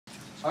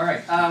All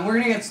right, we're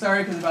going to get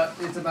started because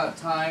it's about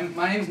time.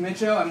 My name is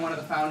Mitcho. I'm one of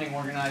the founding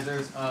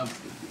organizers of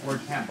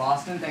WordCamp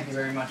Boston. Thank you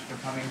very much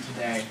for coming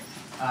today.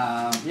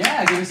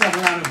 Yeah, give yourself a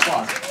round of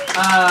applause.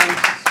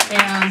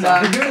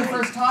 If you're the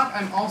first talk,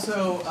 I'm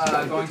also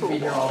going to be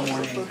here all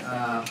morning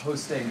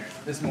hosting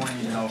this morning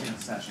development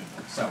session.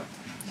 So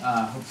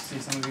hope to see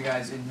some of you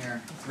guys in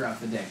here throughout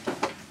the day.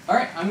 All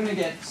right, I'm going to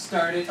get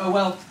started. Oh,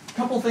 well, a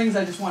couple things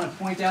I just want to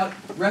point out.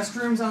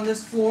 Restrooms on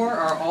this floor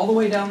are all the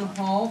way down the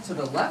hall to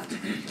the left.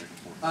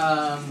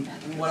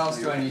 What else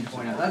do I need to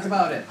point out? That's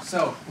about it.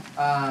 So,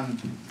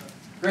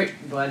 great.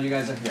 I'm glad you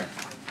guys are here.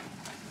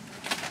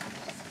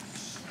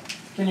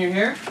 Can you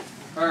hear?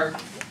 Or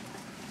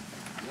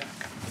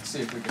let's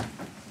see if we can.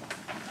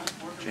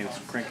 James,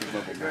 crank your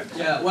level good.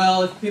 Yeah.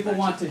 Well, if people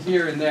want to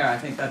hear in there, I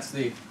think that's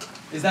the.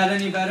 Is that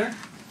any better?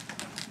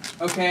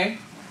 Okay.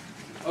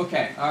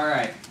 Okay. All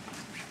right.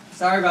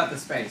 Sorry about the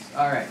space.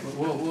 All right.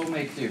 We'll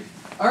make do.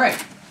 All right.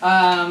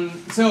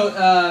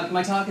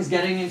 My talk is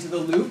getting into the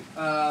loop.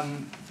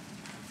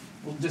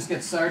 We'll just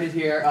get started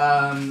here.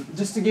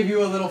 Just to give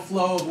you a little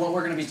flow of what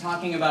we're going to be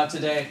talking about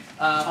today,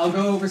 I'll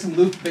go over some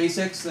loop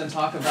basics and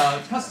talk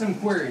about custom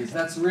queries.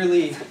 That's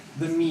really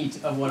the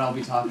meat of what I'll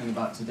be talking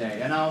about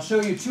today. And I'll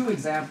show you two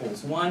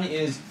examples. One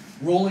is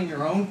rolling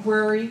your own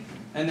query,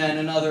 and then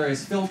another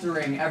is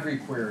filtering every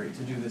query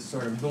to do this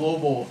sort of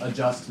global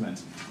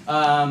adjustment.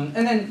 And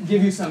then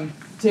give you some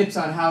tips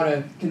on how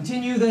to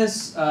continue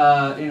this,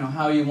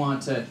 how you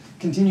want to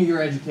continue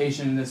your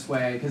education in this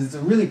way, because it's a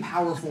really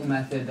powerful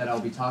method that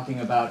I'll be talking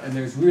about, and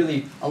there's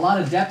really a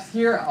lot of depth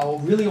here. I'll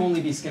really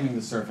only be skimming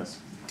the surface.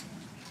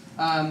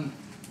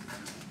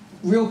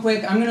 Real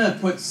quick, I'm going to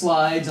put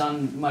slides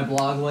on my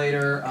blog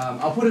later.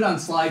 I'll put it on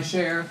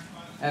SlideShare,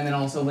 and then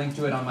also link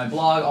to it on my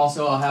blog.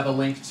 Also, I'll have a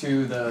link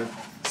to the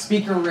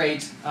speaker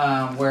rate,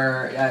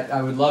 where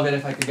I would love it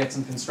if I could get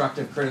some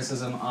constructive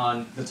criticism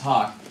on the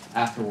talk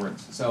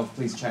afterwards. So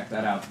please check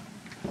that out.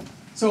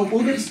 So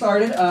we'll get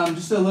started.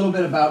 Just a little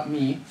bit about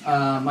me.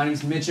 My name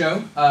is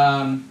Mitcho,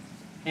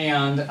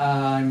 and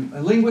I'm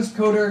a linguist,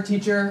 coder,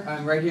 teacher.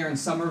 I'm right here in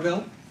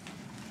Somerville.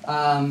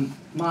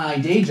 My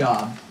day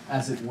job,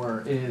 as it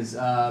were, is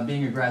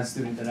being a grad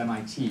student at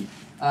MIT.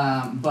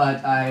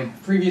 But I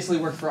previously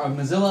worked for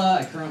Mozilla.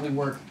 I currently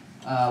work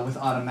with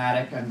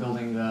Automatic. I'm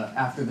building the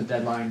After the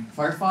Deadline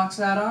Firefox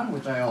add-on,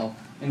 which I'll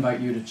invite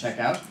you to check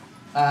out.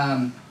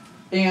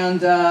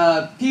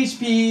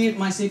 PHP,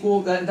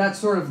 MySQL, that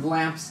sort of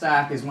LAMP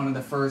stack is one of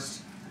the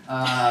first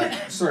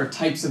sort of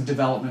types of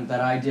development that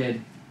I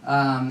did.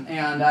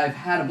 And I've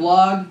had a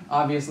blog,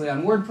 obviously,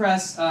 on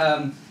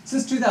WordPress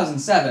since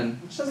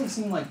 2007, which doesn't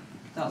seem like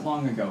that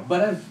long ago,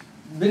 but I've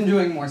been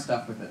doing more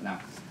stuff with it now.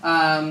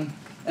 And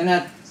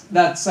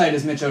that site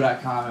is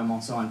mitcho.com. I'm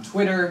also on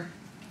Twitter,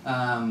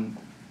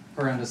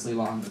 horrendously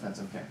long, but that's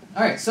okay.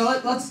 All right, so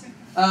let's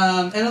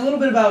and a little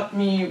bit about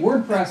me,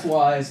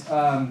 WordPress-wise.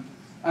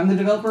 I'm the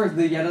developer of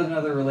the Yet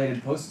Another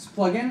Related Posts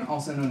plugin,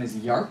 also known as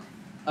YARP.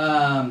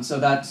 So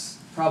that's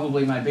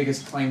probably my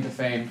biggest claim to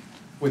fame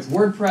with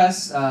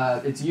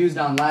WordPress. It's used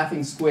on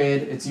Laughing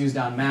Squid. It's used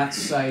on Matt's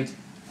site.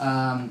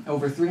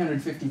 Over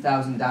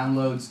 350,000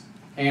 downloads,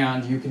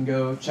 and you can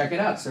go check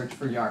it out. Search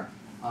for YARP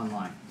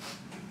online.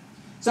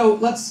 So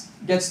let's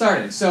get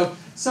started. So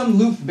some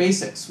loop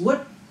basics.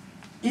 What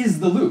is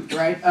the loop,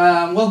 right?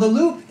 Well, the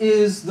loop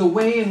is the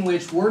way in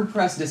which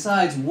WordPress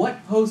decides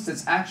what posts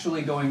it's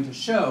actually going to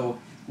show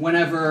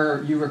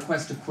whenever you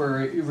request a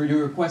query, you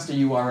request a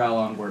URL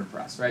on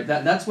WordPress, right?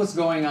 That's what's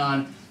going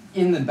on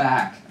in the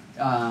back,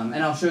 and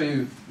I'll show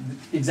you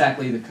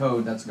exactly the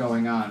code that's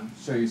going on.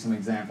 Show you some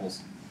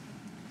examples.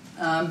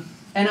 And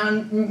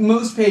on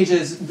most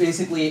pages,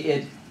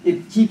 basically,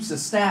 it keeps a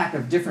stack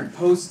of different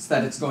posts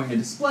that it's going to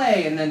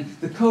display, and then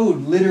the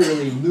code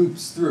literally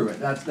loops through it.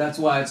 That's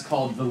why it's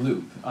called the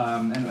loop,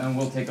 and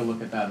we'll take a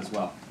look at that as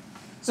well.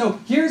 So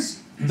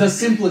here's the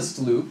simplest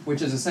loop,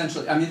 which is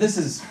essentially, this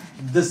is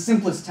the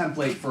simplest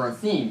template for a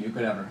theme you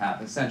could ever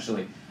have,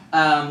 essentially,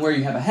 where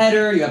you have a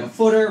header, you have a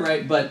footer,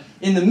 right? But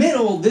in the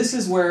middle, this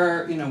is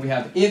where we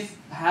have if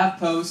have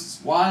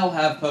posts, while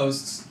have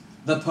posts,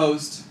 the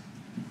post,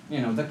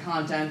 the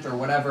content or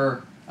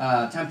whatever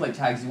template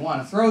tags you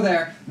want to throw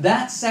there.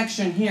 That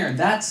section here,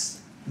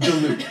 that's the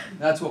loop.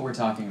 That's what we're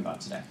talking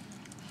about today.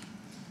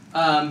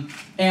 And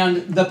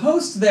the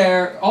post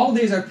there, all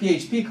these are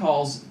PHP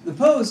calls. The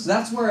post,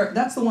 that's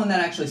the one that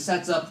actually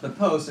sets up the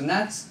post, and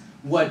that's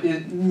what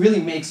it really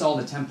makes all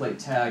the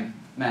template tag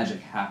magic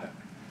happen.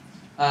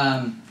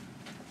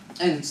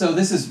 And so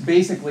this is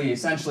basically,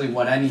 essentially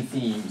what any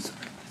theme,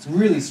 it's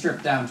really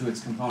stripped down to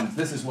its components.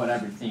 This is what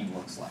every theme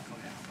looks like.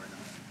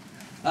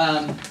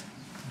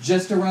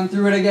 Just to run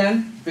through it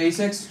again,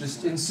 basics,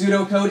 just in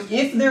pseudocode,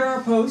 if there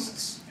are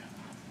posts,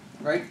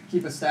 right,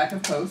 keep a stack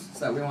of posts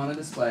that we want to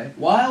display.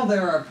 While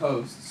there are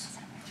posts,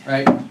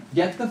 right,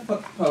 get the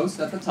post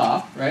at the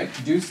top, right,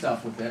 do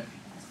stuff with it.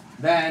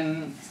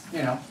 Then,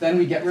 then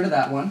we get rid of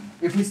that one.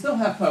 If we still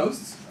have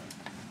posts,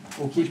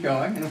 we'll keep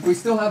going. And if we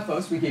still have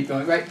posts, we keep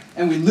going, right?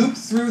 And we loop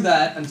through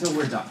that until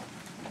we're done.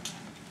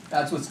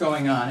 That's what's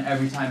going on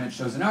every time it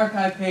shows an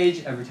archive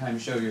page, every time you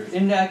show your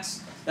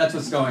index. That's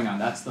what's going on.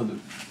 That's the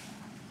loop.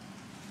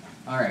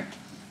 All right.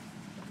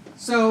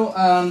 So,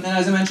 and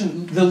as I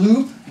mentioned, the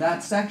loop,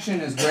 that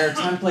section is where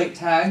template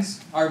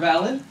tags are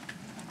valid.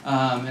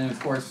 And of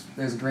course,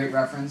 there's a great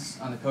reference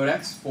on the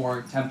codex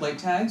for template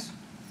tags.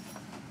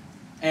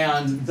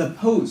 And the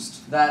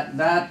post,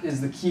 that is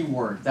the key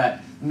word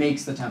that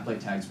makes the template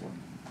tags work.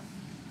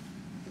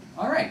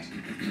 All right.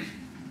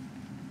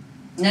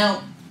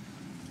 Now,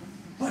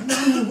 but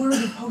really, where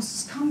do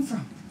posts come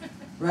from?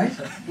 Right?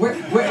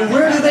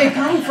 Where do they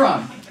come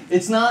from?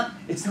 It's not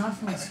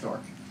from a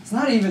stork. It's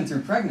not even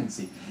through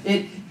pregnancy.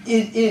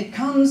 It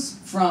comes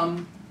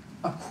from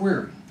a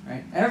query.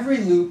 Right? Every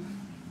loop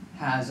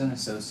has an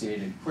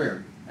associated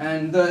query.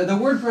 And the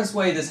WordPress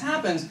way this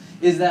happens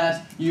is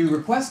that you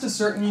request a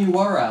certain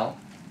URL,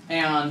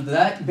 and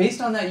that based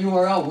on that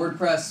URL,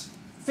 WordPress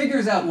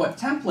figures out what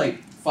template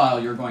file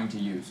you're going to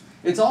use.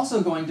 It's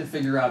also going to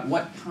figure out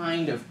what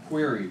kind of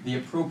query, the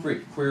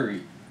appropriate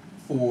query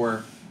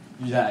for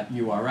that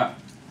URL.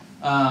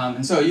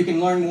 And so you can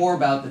learn more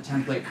about the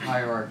template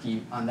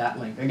hierarchy on that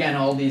link. Again,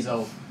 all these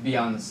will be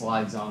on the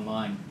slides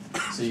online,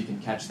 so you can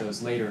catch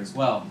those later as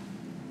well.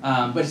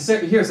 But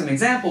here are some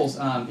examples.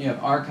 You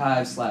have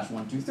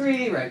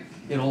archive/123, right?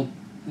 It'll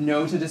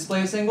know to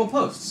display a single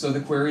post. So the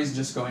query is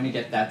just going to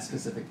get that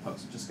specific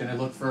post. Just going to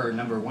look for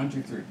number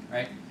 123,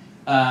 right?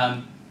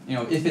 You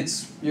know,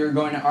 if you're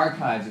going to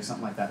archives or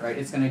something like that, right?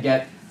 It's going to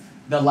get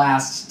the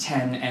last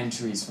 10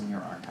 entries from your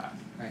archive,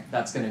 right?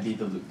 That's going to be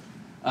the loop.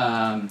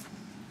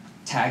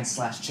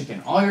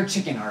 Tag/chicken, all your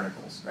chicken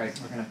articles, right?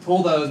 We're going to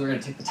pull those. We're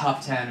going to take the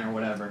top 10 or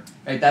whatever,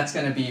 right? That's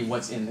going to be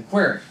what's in the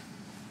query.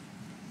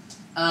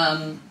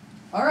 All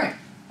right.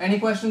 Any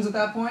questions at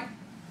that point?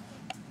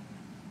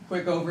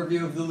 Quick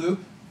overview of the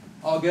loop.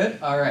 All good?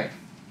 All right.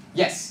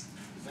 Yes?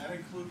 Does that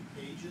include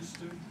pages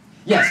too?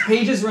 Yes,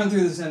 pages run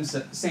through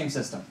the same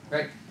system,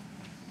 right?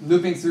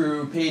 Looping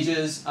through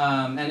pages,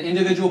 and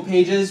individual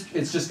pages,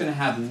 it's just going to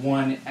have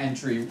one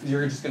entry.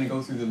 You're just going to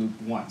go through the loop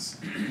once,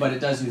 but it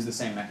does use the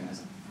same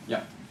mechanism.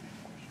 Yep.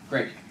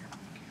 Great.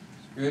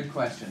 Good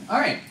question. All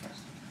right.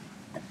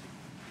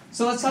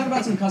 So let's talk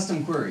about some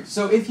custom queries.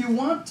 So if you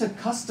want to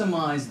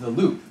customize the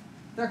loop,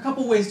 there are a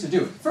couple ways to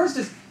do it. First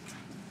is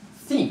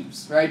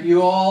themes, right?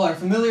 You all are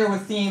familiar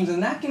with themes,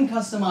 and that can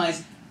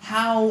customize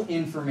how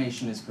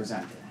information is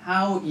presented,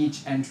 how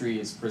each entry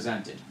is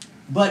presented.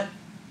 But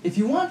if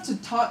you want to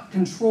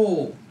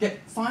get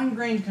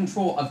fine-grained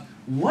control of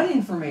what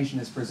information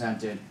is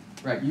presented,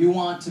 right, you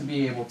want to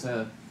be able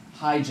to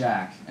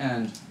hijack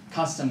and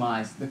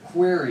customize the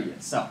query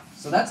itself.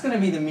 So that's going to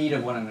be the meat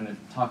of what I'm going to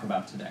talk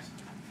about today.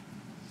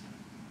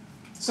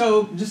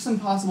 So just some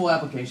possible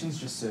applications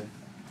just to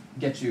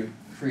get you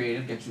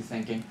creative, get you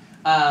thinking.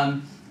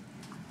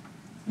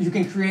 You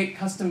can create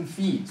custom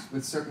feeds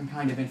with certain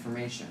kind of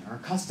information, or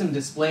custom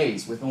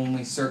displays with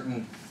only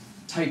certain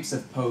types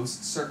of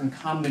posts, certain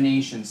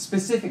combinations,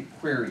 specific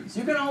queries.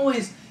 You can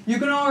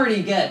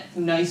already get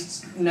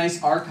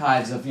nice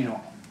archives of, you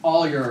know,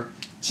 all your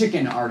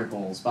chicken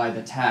articles by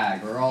the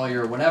tag, or all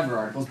your whatever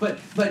articles. But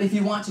if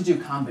you want to do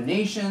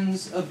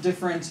combinations of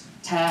different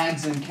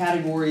tags and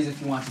categories,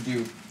 if you want to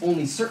do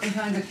only certain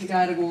kinds of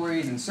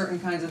categories and certain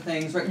kinds of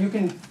things, right, you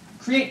can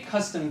create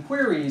custom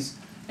queries,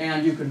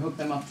 and you can hook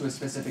them up to a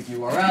specific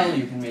URL.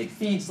 You can make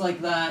feeds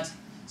like that.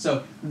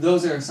 So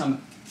those are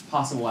some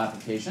possible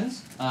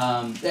applications.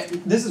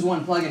 This is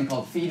one plugin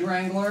called Feed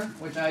Wrangler,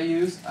 which I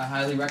use. I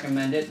highly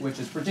recommend it, which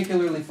is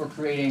particularly for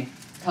creating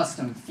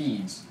custom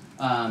feeds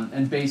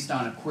and based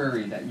on a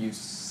query that you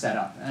set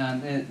up.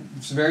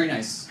 It's a very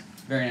nice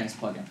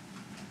plugin.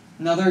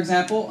 Another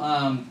example,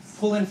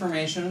 pull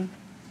information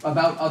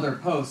about other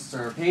posts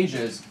or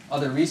pages,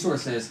 other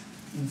resources,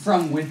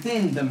 from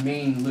within the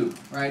main loop,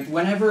 right?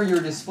 Whenever you're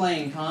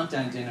displaying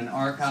content in an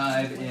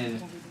archive, in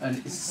a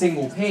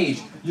single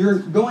page, you're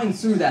going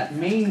through that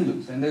main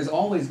loop, and there's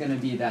always going to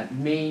be that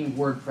main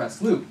WordPress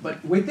loop.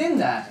 But within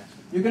that,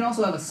 you can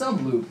also have a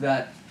sub-loop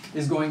that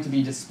is going to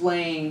be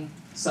displaying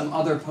some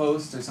other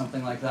posts or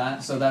something like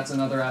that, so that's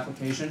another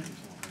application.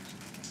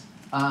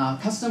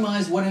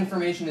 Customize what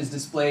information is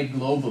displayed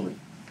globally,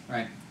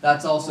 right?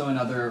 That's also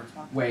another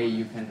way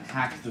you can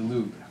hack the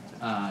loop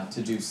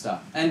to do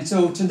stuff. And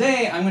so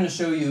today I'm going to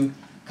show you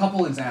a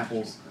couple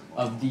examples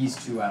of these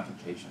two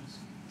applications.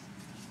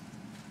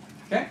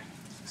 Okay?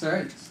 So all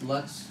right,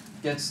 let's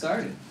get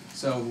started.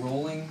 So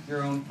rolling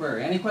your own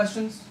query. Any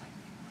questions?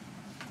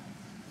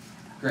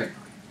 Great.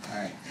 All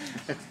right.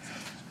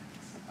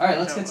 All right,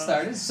 let's get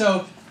started.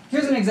 So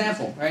here's an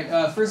example,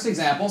 right? First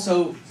example.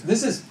 So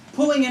this is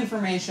pulling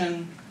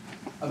information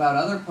about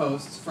other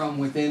posts from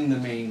within the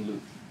main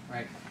loop,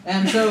 right?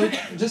 And so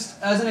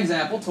just as an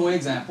example, toy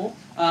example,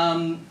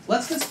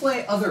 let's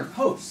display other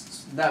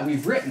posts that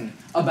we've written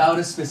about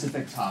a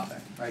specific topic,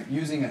 right,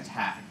 using a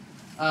tag.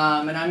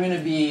 And I'm going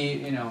to be,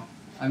 you know,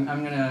 I'm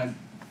going to,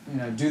 you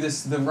know, do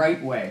this the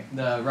right way,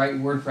 the right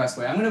WordPress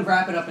way. I'm going to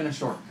wrap it up in a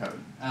short code.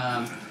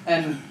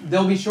 And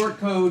there'll be short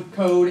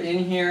code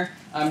in here.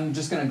 I'm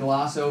just going to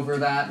gloss over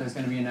that. There's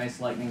going to be a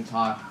nice lightning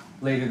talk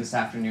later this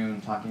afternoon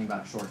talking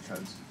about short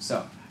codes.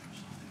 So,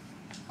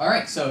 all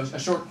right, so a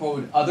short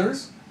code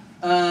others.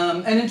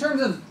 And in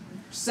terms of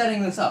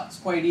setting this up, it's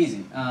quite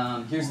easy.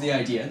 Here's the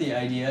idea. The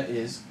idea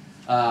is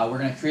we're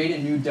going to create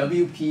a new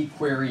WP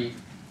query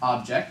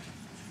object.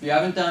 If you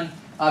haven't done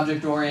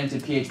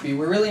object-oriented PHP,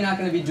 we're really not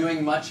going to be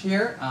doing much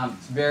here.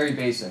 It's very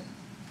basic.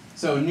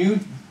 So new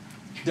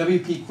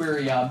WP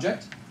query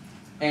object,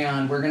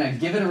 and we're going to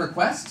give it a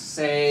request.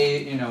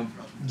 Say,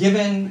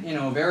 given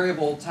a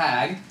variable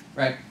tag,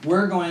 right?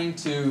 We're going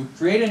to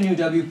create a new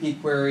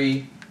WP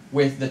query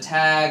with the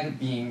tag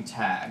being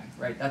tag,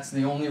 right? That's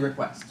the only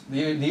request.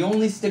 The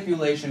only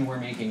stipulation we're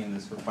making in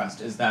this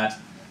request is that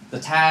the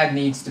tag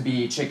needs to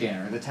be chicken,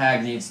 or the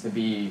tag needs to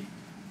be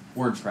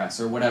WordPress,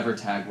 or whatever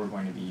tag we're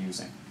going to be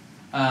using.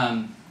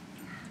 And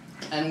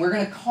we're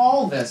going to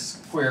call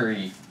this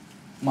query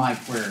my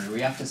query.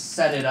 We have to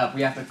set it up.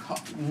 We have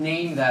to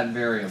name that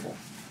variable.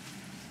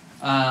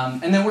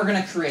 And then we're going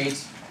to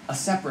create a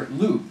separate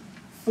loop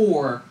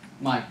for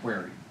my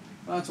query.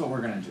 Well, that's what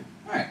we're going to do.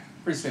 All right,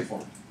 pretty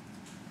straightforward.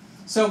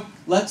 So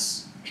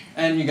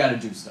and you got to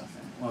do stuff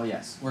in. Well,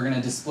 yes, we're going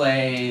to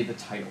display the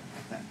title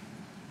thing.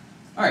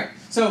 All right,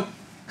 so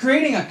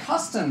creating a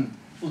custom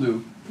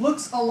loop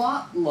looks a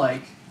lot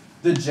like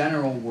the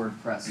general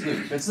WordPress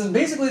loop. It's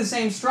basically the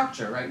same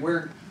structure, right?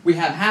 Where we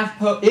have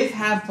if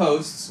have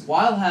posts,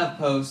 while have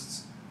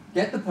posts,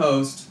 get the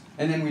post,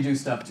 and then we do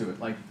stuff to it,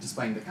 like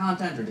displaying the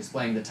content or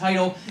displaying the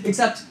title.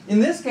 Except in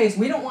this case,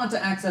 we don't want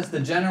to access the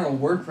general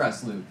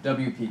WordPress loop,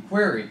 WP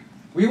query.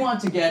 We want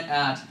to get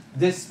at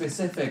this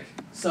specific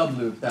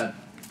subloop that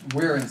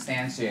we're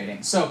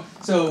instantiating.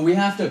 So we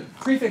have to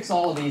prefix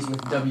all of these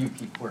with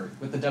WP query,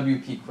 with the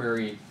WP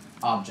query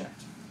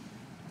object.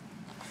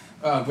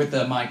 With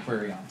the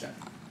myQuery object.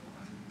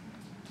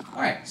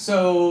 All right,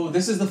 so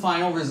this is the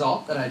final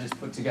result that I just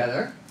put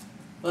together.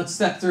 Let's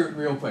step through it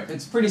real quick.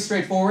 It's pretty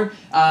straightforward.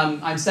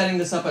 I'm setting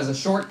this up as a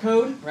short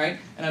code, right?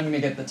 And I'm going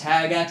to get the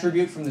tag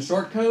attribute from the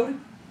short code,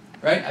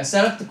 right? I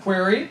set up the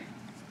query.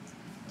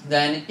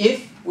 Then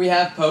if we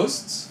have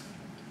posts,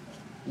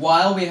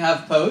 while we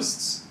have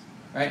posts,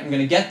 right? I'm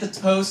going to get the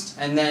post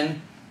and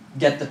then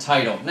get the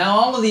title. Now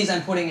all of these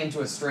I'm putting into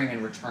a string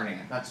and returning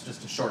it. That's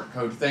just a short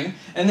code thing.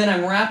 And then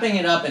I'm wrapping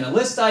it up in a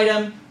list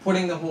item,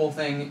 putting the whole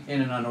thing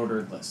in an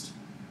unordered list.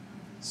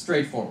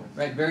 Straightforward,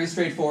 right? Very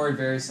straightforward,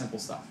 very simple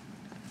stuff.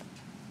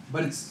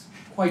 But it's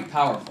quite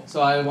powerful.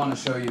 So I want to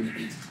show you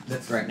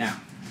this right now.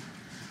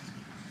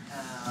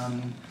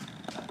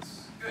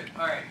 That's good.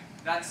 All right.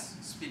 That's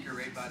speaker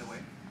rate, by the way.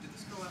 Did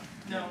this go up?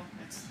 No,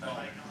 it's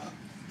like.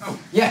 Oh,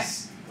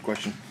 yes.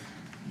 Question.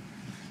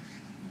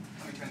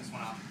 Let me turn this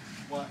one off.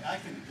 Well, I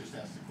can just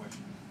ask the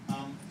question.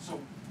 So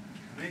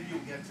maybe you'll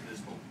get to this,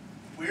 but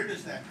where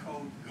does that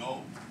code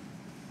go?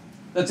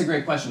 That's a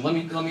great question. Let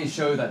me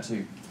show that to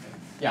you.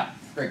 Yeah,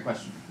 great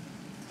question.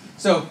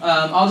 So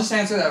I'll just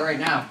answer that right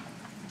now.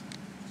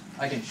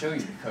 I can show you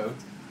the code.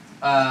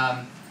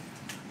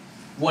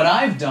 What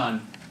I've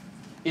done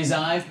is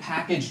I've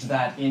packaged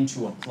that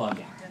into a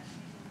plugin.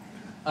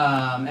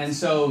 And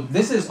so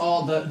this is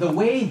all, the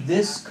way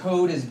this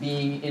code is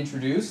being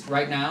introduced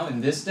right now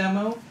in this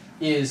demo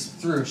is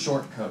through a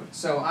short code.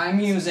 So I'm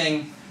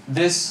using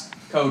this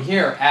code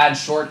here, add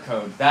short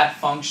code, that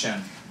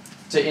function,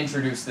 to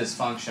introduce this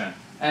function.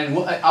 And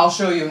I'll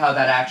show you how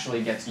that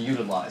actually gets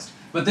utilized.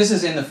 But this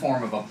is in the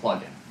form of a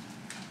plugin.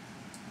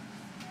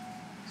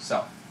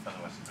 So.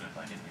 Otherwise, it's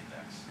like an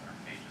index or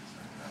pages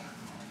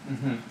or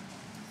whatever.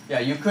 Yeah,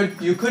 you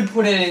could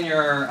put it in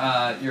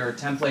your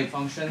template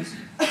functions.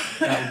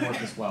 That would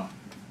work as well.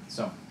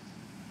 So,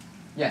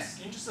 yes.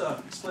 Can you just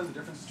explain the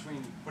difference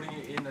between putting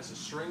it in as a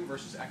string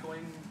versus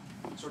echoing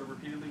sort of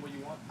repeatedly what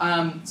you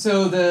want?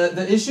 So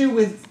the issue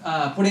with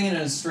putting it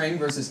in a string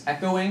versus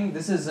echoing,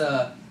 this is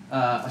a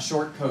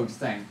short code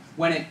thing.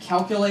 When it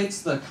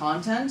calculates the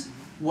content,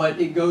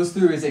 what it goes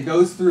through is it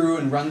goes through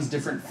and runs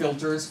different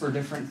filters for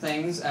different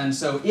things. And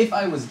so if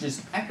I was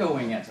just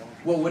echoing it,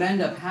 what would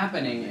end up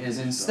happening is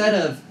instead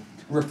of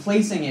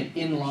replacing it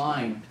in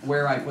line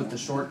where I put the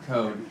short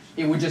code,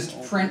 it would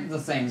just print the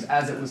things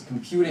as it was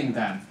computing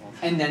them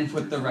and then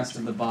put the rest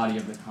of the body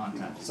of the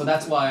content. So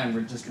that's why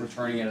I'm just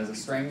returning it as a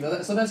string.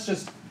 So that's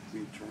just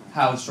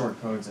how short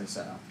codes are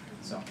set up.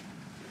 So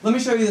let me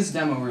show you this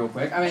demo real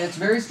quick. I mean, it's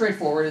very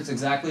straightforward. It's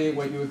exactly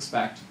what you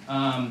expect.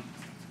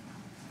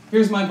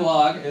 Here's my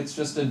blog. It's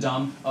just a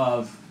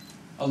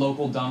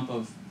local dump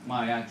of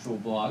my actual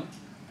blog.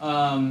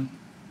 All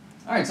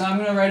right, so I'm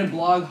going to write a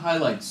blog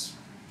highlights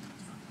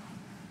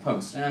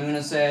post. And I'm going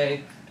to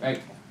say,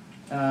 right,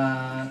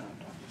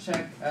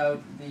 check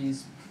out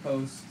these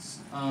posts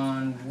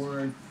on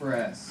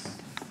WordPress.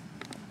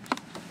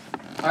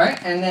 All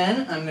right, and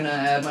then I'm going to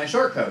add my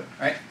shortcode,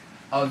 right?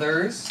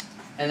 Others,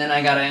 and then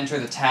I got to enter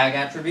the tag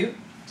attribute.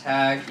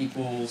 Tag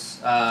equals,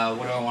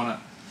 what do I want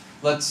to,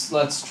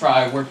 let's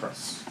try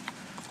WordPress.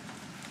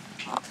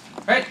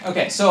 Right,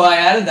 okay, so I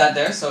added that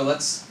there, so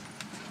let's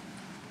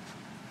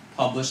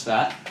publish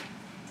that.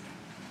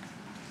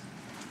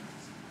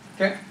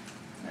 Okay,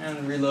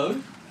 and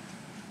reload.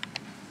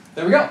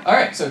 there we go. All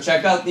right, so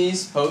check out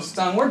these posts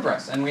on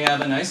WordPress. And we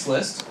have a nice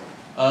list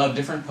of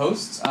different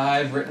posts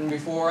I've written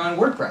before on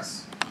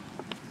WordPress.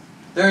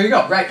 There you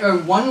go. Right,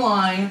 one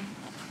line,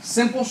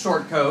 simple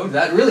short code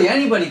that really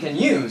anybody can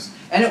use.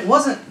 And it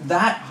wasn't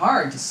that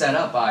hard to set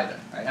up either.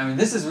 Right? I mean,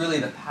 this is really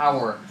the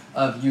power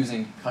of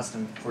using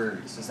custom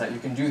queries, is that you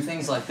can do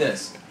things like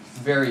this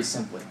very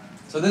simply.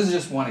 So this is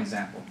just one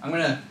example. I'm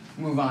going to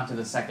move on to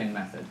the second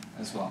method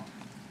as well.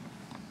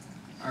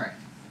 All right.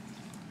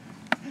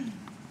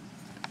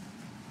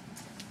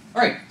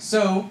 All right,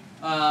 so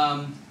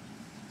a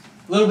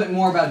little bit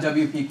more about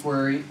WP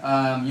Query.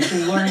 You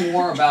can learn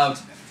more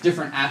about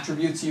different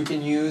attributes you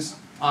can use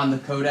on the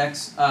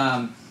codex.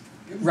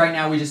 Right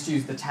now we just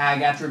use the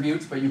tag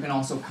attributes, but you can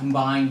also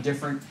combine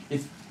different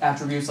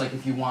attributes, like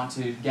if you want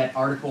to get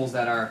articles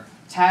that are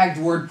tagged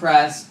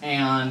WordPress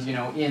and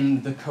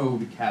in the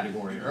code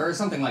category or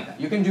something like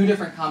that. You can do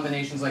different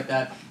combinations like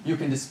that. You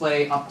can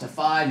display up to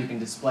 5, you can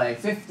display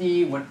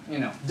 50,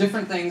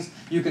 different things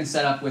you can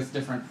set up with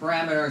different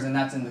parameters, and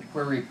that's in the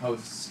query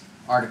posts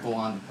article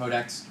on the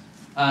codex.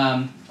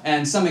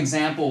 And some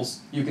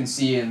examples you can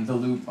see in the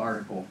loop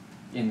article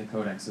in the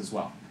codex as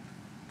well.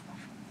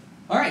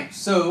 All right,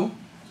 so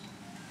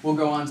we'll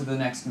go on to the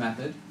next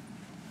method.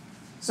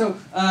 So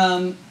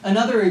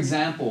another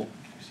example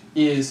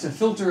is to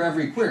filter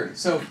every query.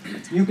 So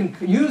you can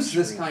use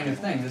this kind of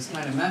thing, this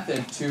kind of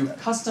method, to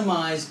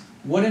customize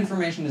what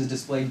information is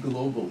displayed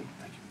globally.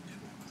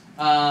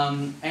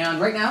 And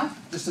right now,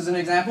 just as an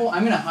example,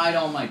 I'm going to hide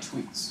all my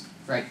tweets.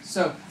 Right?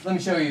 So let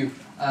me show you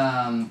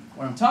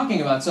what I'm talking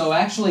about. So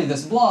actually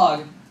this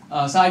blog,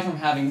 aside from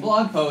having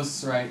blog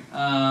posts, right,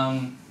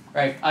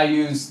 I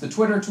use the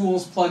Twitter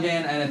Tools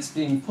plugin, and it's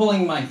been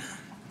pulling my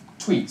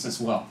tweets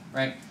as well,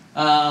 right?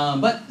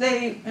 But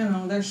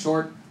they're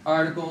short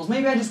articles.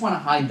 Maybe I just want to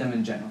hide them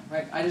in general,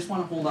 right? I just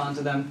want to hold on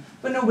to them,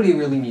 but nobody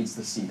really needs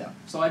to see them.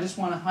 So I just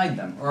want to hide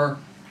them. Or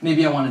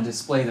maybe I want to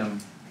display them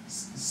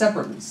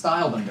separately,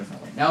 style them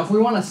differently. Now, if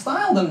we want to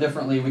style them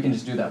differently, we can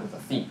just do that with a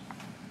theme.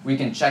 We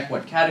can check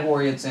what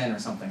category it's in or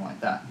something like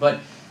that. But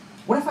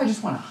what if I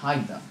just want to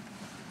hide them?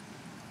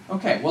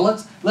 Okay, well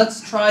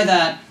let's try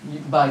that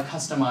by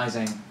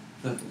customizing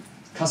the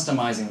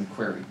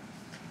query.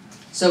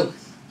 So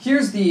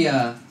here's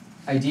the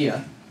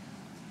idea,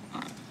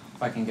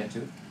 if I can get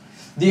to it.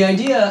 The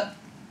idea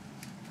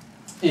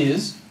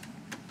is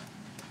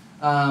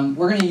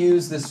we're going to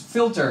use this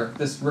filter,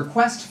 this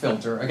request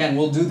filter. Again,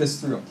 we'll do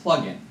this through a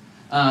plugin,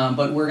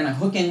 but we're going to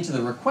hook into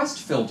the request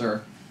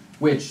filter,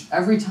 which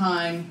every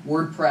time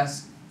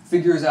WordPress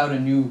figures out a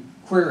new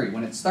query,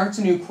 when it starts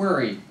a new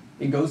query,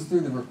 it goes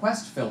through the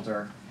request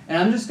filter, and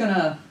I'm just going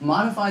to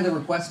modify the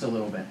request a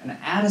little bit and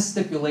add a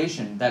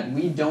stipulation that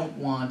we don't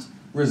want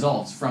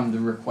results from the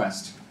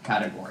request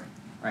category,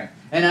 right?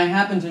 And I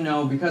happen to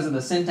know, because of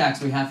the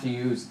syntax we have to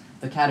use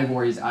the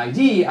category's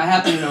ID, I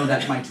happen to know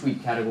that my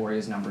tweet category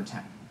is number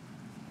 10.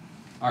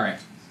 All right,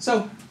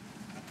 so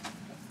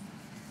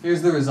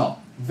here's the result.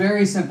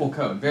 Very simple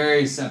code,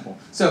 very simple.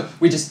 So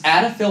we just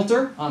add a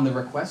filter on the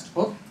request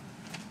hook,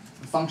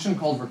 a function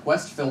called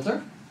request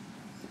filter,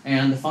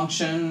 and the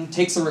function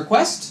takes a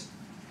request.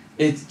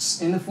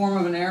 It's in the form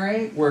of an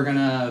array. We're going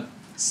to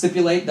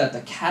stipulate that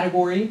the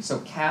category, so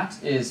cat,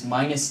 is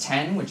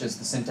 -10, which is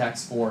the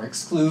syntax for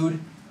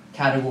exclude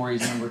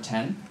categories number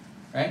 10,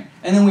 right?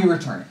 And then we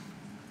return it.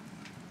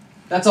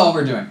 That's all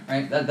we're doing,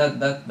 right?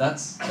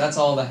 That's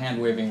all the hand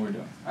waving we're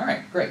doing. All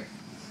right, great.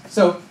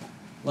 So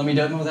let me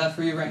demo that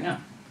for you right now.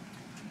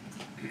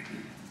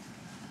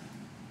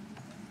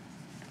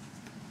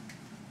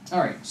 All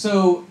right,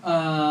 so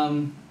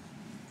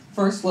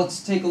first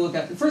let's take a look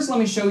at, first let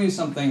me show you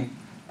something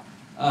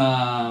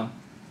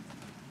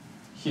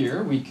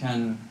here. We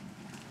can,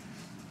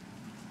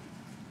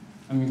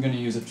 I'm going to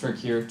use a trick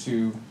here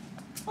to,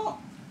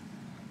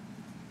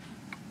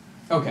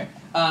 okay,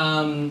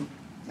 I'm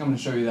going to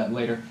show you that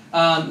later.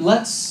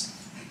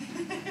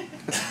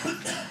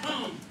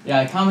 Yeah,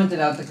 I commented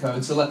out the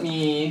code, so let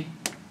me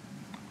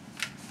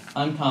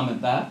uncomment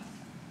that.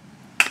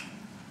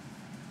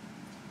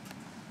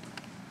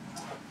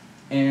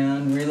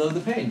 And reload the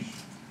page.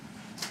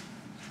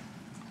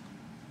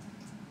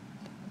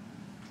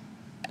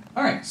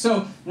 All right,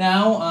 so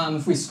now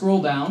if we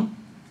scroll down,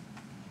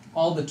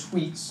 all the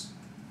tweets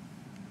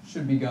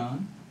should be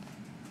gone.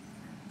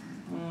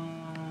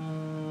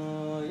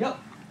 Yep.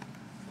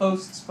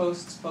 Posts,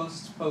 posts,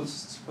 posts,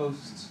 posts,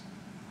 posts.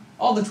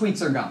 All the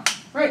tweets are gone.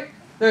 Right,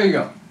 there you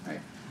go.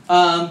 Right.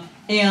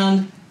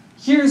 And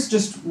here's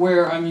just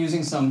where I'm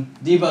using some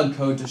debug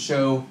code to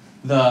show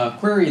the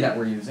query that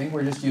we're using.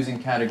 We're just using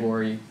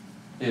category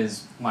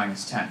is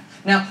 -10.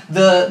 Now,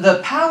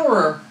 the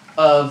power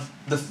of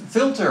the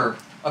filter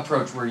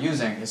approach we're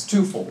using is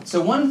twofold.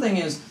 So one thing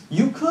is,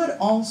 you could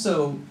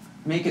also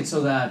make it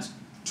so that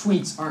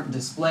tweets aren't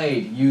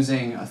displayed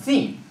using a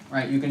theme,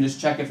 right? You can just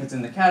check if it's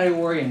in the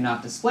category and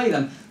not display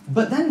them,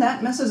 but then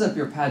that messes up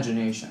your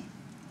pagination,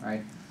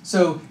 right?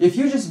 So if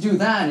you just do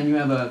that and you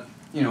have a,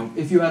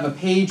 if you have a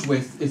page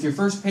with, if your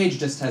first page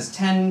just has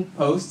 10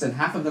 posts and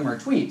half of them are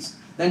tweets,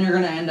 then you're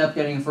going to end up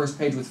getting a first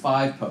page with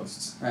 5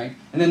 posts, right?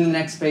 And then the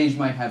next page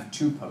might have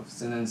 2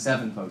 posts, and then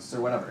 7 posts,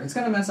 or whatever. It's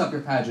going to mess up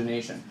your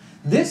pagination.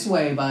 This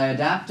way, by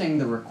adapting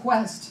the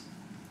request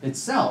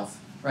itself,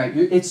 right,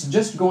 it's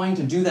just going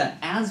to do that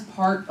as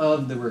part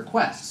of the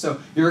request. So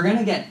you're going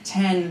to get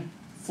 10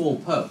 full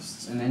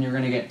posts, and then you're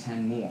going to get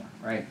 10 more,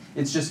 right?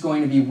 It's just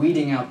going to be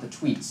weeding out the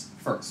tweets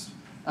first.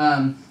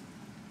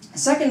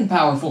 Second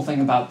powerful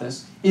thing about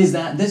this is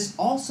that this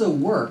also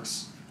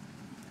works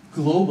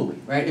globally,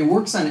 right? It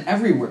works on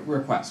every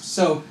request.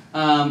 So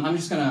I'm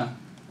just going to,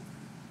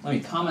 let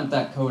me comment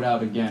that code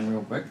out again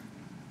real quick.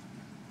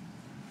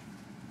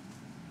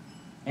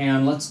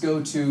 And let's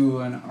go to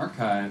an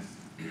archive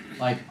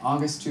like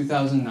August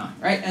 2009,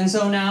 right? And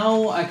so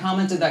now I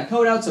commented that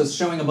code out, so it's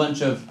showing a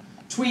bunch of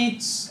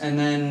tweets, and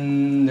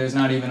then there's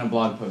not even a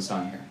blog post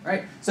on here,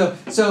 right?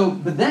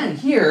 But then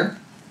here,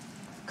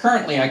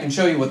 currently I can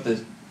show you what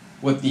the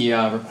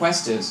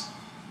request is.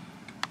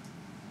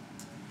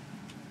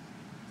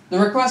 The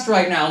request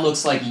right now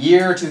looks like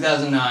year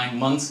 2009,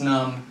 months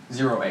num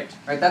 08,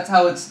 right? That's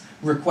how it's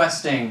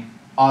requesting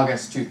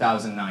August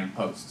 2009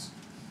 posts.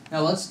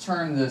 Now let's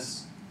turn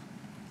this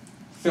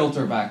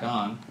filter back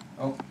on.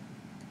 Oh.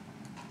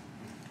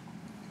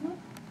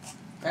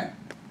 Okay.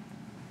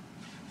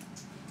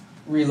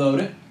 Reload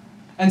it.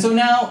 And so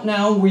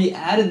now we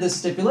added this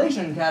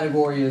stipulation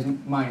category as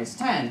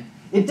 -10.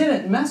 It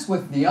didn't mess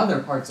with the other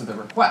parts of the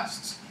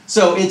requests.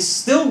 So it's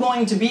still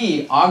going to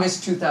be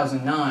August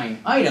 2009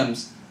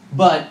 items,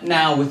 but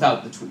now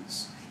without the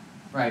tweets,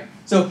 right?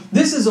 So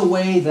this is a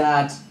way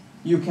that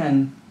you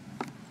can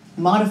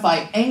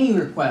modify any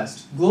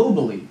request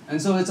globally. And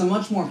so it's a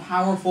much more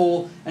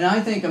powerful, and I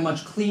think a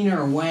much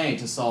cleaner way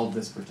to solve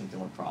this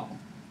particular problem.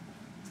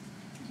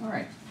 All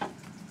right.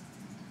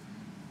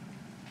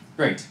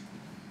 Great.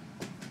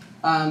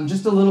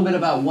 Just a little bit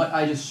about what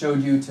I just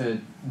showed you to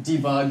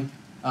debug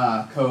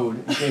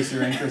code, in case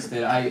you're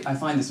interested. I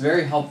find this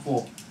very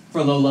helpful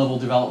for low-level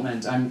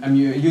development. I'm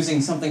using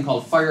something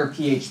called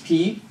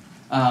FirePHP,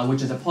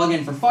 which is a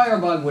plugin for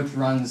Firebug, which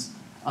runs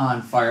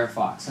on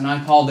Firefox. And I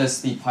call this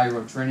the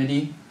Pyro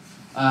Trinity.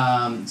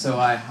 So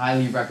I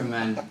highly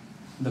recommend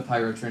the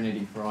Pyro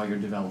Trinity for all your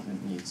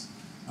development needs.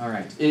 All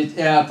right.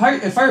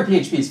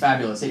 FirePHP is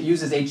fabulous. It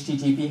uses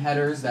HTTP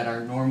headers that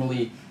are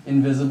normally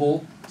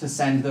invisible to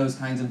send those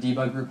kinds of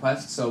debug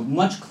requests. So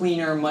much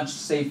cleaner, much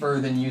safer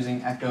than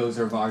using echoes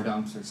or var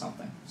dumps or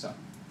something. So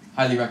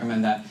highly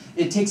recommend that.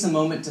 It takes a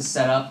moment to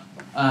set up,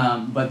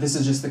 but this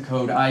is just the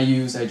code I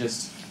use.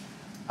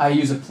 I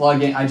use a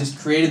plugin. I just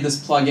created this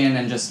plugin,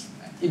 and just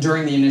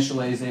during the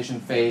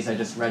initialization phase, I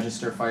just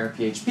register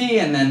FirePHP,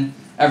 and then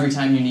every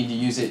time you need to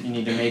use it, you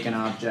need to make an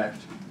object,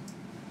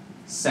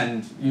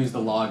 use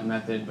the log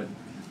method, but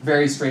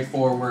very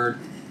straightforward.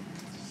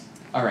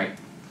 All right.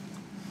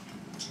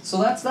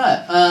 So that's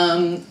that.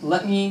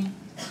 Let me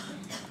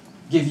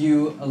give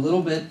you a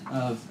little bit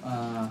of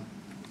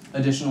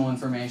additional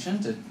information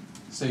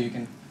so you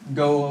can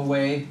go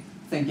away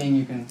thinking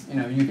you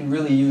can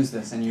really use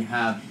this, and you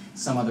have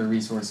some other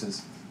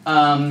resources.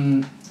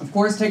 Of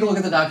course, take a look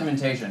at the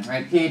documentation,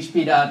 right?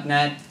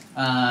 php.net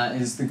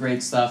is the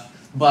great stuff.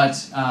 But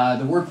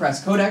the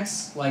WordPress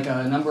codex, like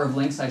a number of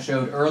links I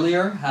showed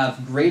earlier,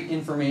 have great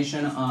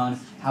information on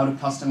how to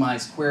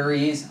customize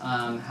queries,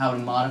 how to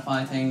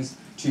modify things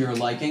to your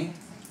liking.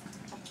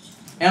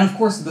 And of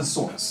course, the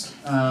source.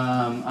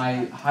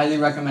 I highly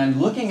recommend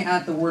looking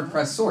at the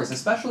WordPress source,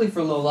 especially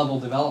for low-level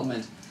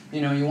development.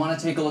 You want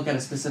to take a look at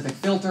a specific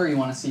filter. You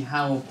want to see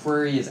how a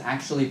query is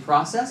actually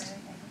processed.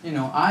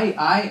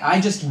 I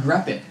just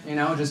grep it,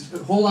 just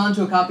hold on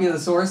to a copy of the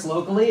source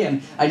locally,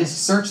 and I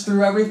just search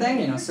through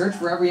everything, search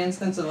for every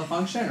instance of a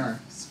function, or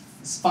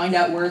find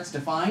out where it's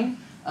defined,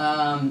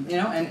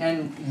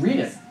 and read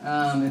it.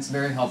 It's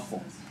very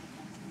helpful.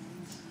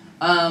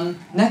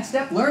 Next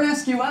step, learn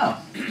SQL,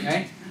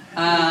 right?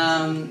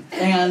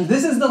 And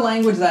this is the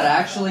language that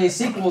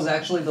SQL is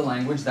actually the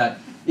language that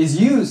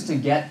is used to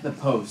get the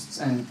posts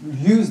and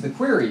use the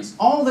queries.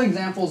 All the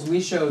examples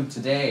we showed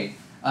today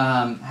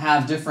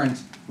have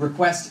different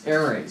request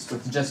arrays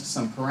with just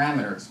some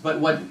parameters.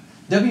 But what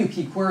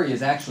WP Query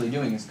is actually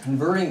doing is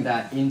converting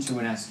that into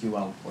an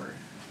SQL query.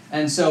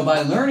 And so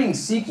by learning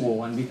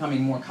SQL and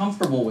becoming more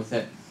comfortable with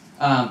it,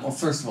 well,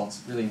 first of all,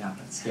 it's really not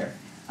that scary.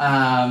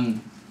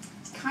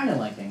 It's kind of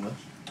like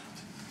English,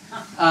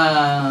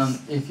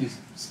 if you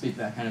speak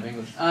that kind of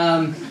English.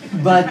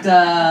 But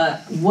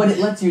what it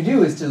lets you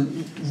do is to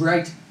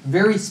write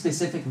very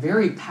specific,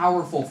 very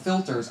powerful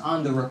filters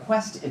on the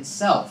request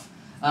itself.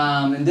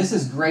 And this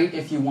is great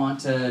if you want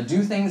to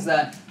do things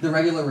that the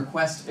regular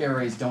request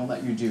arrays don't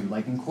let you do,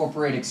 like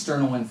incorporate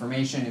external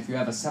information. If you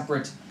have a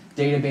separate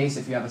database,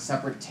 if you have a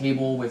separate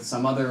table with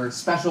some other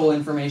special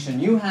information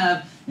you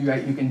have, you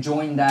can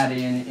join that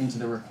into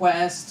the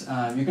request.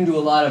 You can do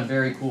a lot of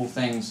very cool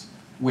things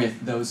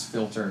with those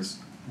filters.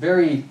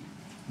 Very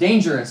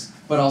dangerous,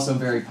 but also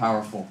very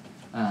powerful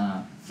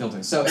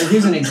filters. So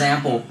here's an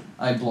example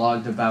I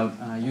blogged about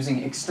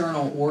using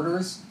external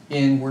orders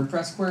in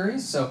WordPress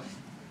queries. So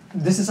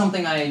this is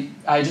something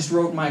I just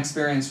wrote my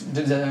experience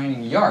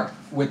designing YARP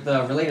with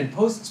the related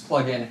posts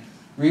plugin.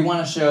 We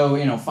want to show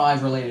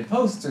 5 related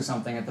posts or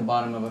something at the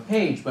bottom of a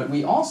page, but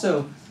we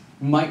also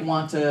might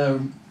want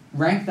to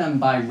rank them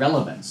by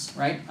relevance,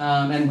 right?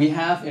 And we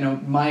have,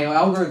 my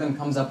algorithm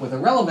comes up with a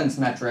relevance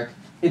metric.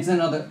 It's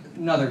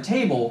another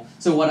table.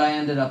 So what I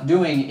ended up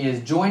doing is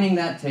joining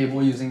that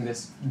table using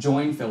this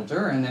join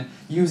filter and then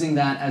using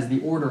that as the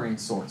ordering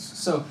source.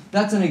 So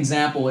that's an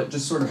example. It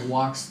just sort of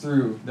walks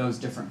through those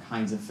different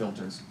kinds of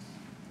filters.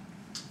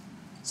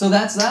 So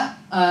that's that.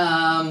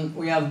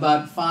 We have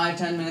about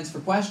 5-10 minutes for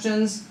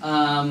questions.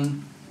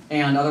 And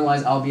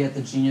otherwise, I'll be at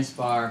the Genius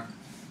Bar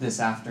this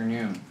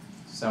afternoon.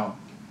 So,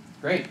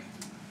 great.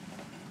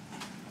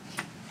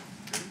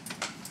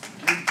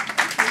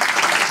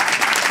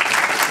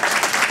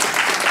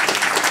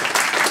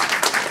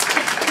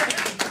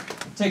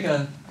 Take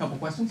a couple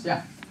questions.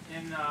 Yeah.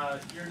 In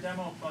your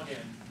demo plugin,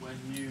 when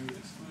you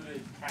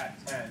excluded Cat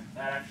 10,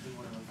 that actually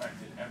would have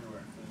affected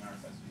everywhere, including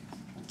RSS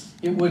feeds.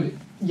 It would,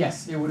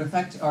 yes, it would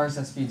affect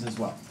RSS feeds as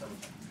well.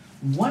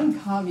 One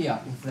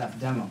caveat with that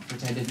demo,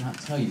 which I did not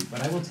tell you,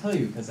 but I will tell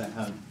you because I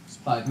have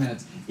 5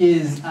 minutes,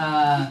 is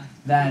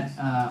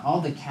that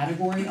all the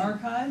category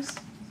archives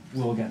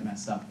will get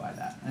messed up by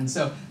that. And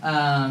so,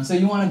 so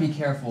you want to be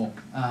careful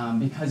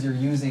because you're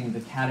using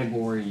the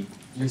category,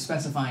 you're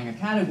specifying a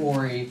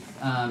category,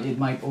 it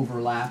might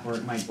overlap or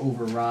it might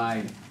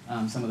override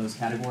some of those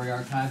category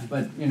archives.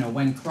 But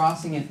when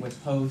crossing it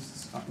with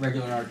posts,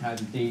 regular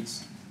archives,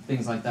 dates,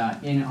 things like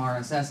that, in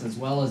RSS as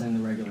well as in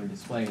the regular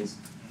displays,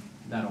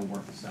 that'll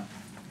work. So,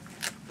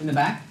 in the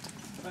back?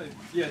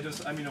 Yeah,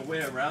 just, a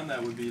way around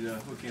that would be to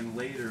hook in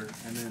later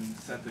and then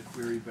set the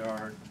query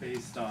bar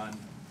based on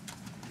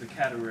the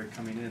category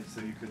coming in,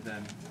 so you could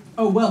then...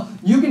 Oh, well,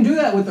 you can do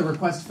that with the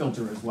request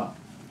filter as well.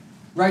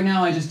 Right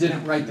now, I just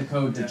didn't write the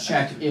code to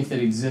check if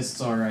it exists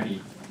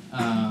already.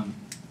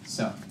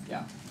 So,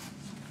 yeah.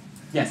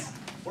 Yes?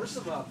 What are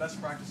some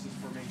best practices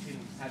for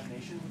maintaining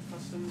pagination with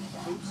custom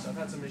posts? I've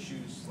had some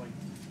issues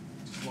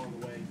just along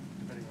the way,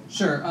 depending on...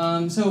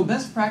 Sure. So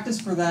best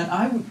practice for that,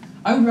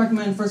 I would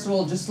recommend, first of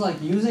all, just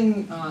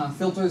using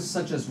filters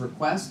such as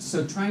request.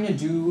 So trying to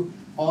do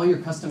all your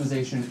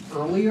customization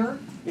earlier.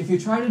 If you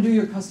try to do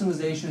your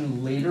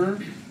customization later,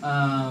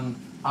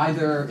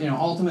 either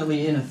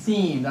ultimately in a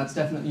theme,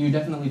 you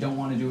definitely don't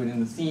want to do it in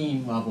the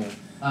theme level.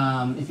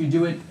 If you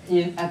do it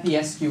at the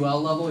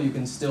SQL level, you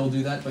can still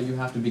do that, but you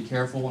have to be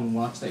careful and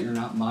watch that you're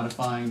not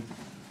modifying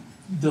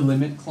the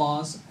limit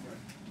clause.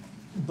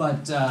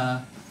 But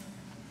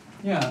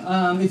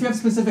yeah, if you have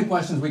specific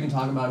questions, we can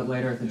talk about it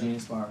later at the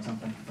Genius Bar or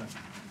something. But,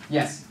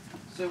 yes.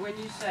 So when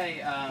you say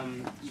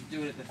you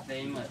do it at the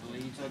theme level, are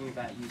you talking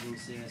about using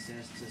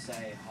CSS to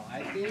say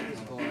hide things,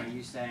 or are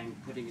you saying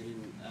putting it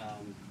in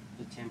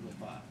the template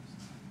files?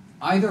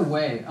 Either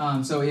way.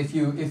 So if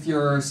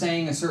you're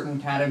saying a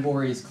certain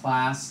category's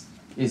class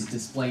is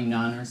display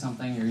none or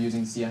something, you're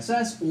using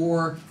CSS,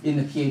 or in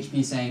the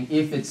PHP saying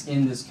if it's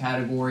in this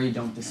category,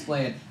 don't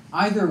display it.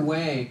 Either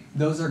way,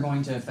 those are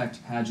going to affect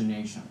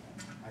pagination.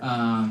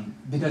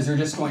 Because you're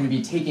just going to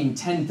be taking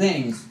 10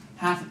 things,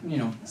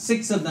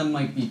 6 of them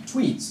might be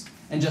tweets,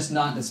 and just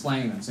not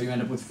displaying them. So you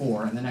end up with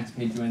 4, and the next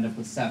page you end up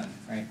with 7,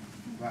 right?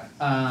 Right.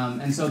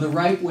 And so the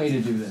right way to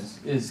do this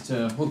is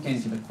to hook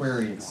into the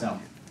query itself.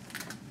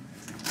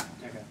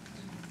 Okay.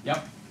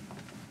 Yep.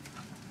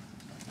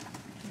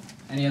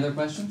 Any other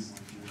questions?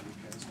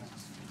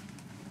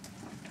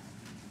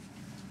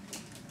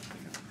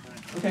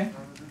 Okay.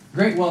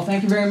 Great. Well,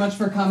 thank you very much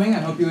for coming. I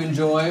hope you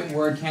enjoy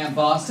WordCamp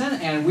Boston.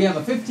 And we have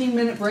a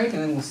 15-minute break,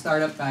 and then we'll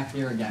start up back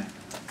here again.